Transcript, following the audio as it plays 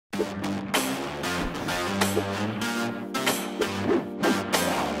The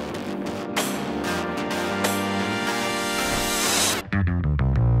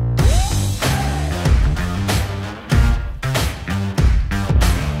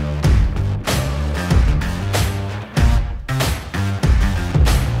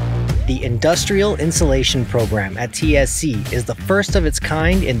Industrial Insulation Program at TSC is the first of its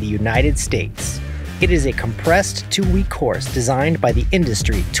kind in the United States. It is a compressed 2-week course designed by the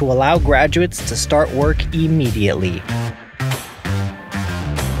industry to allow graduates to start work immediately.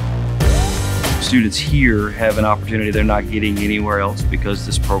 Students here have an opportunity they're not getting anywhere else because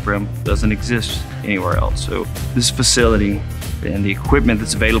this program doesn't exist anywhere else. So this facility and the equipment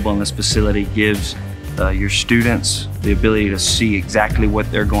that's available in this facility gives your students the ability to see exactly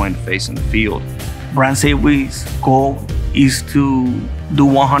what they're going to face in the field. Brand Safeway's goal is to do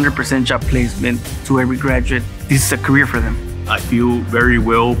 100% job placement to every graduate. This is a career for them. I feel very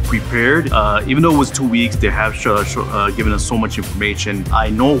well prepared. Even though it was 2 weeks, they have given us so much information. I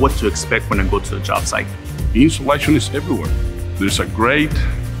know what to expect when I go to the job site. Insulation is everywhere. There's a great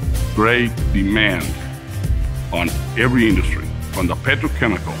demand on every industry, from the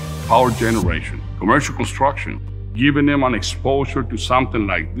petrochemical, power generation, commercial construction. Giving them an exposure to something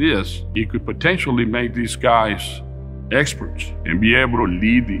like this, it could potentially make these guys experts and be able to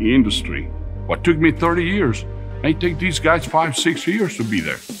lead the industry. What took me 30 years may take these guys 5-6 years to be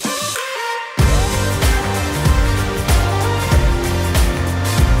there.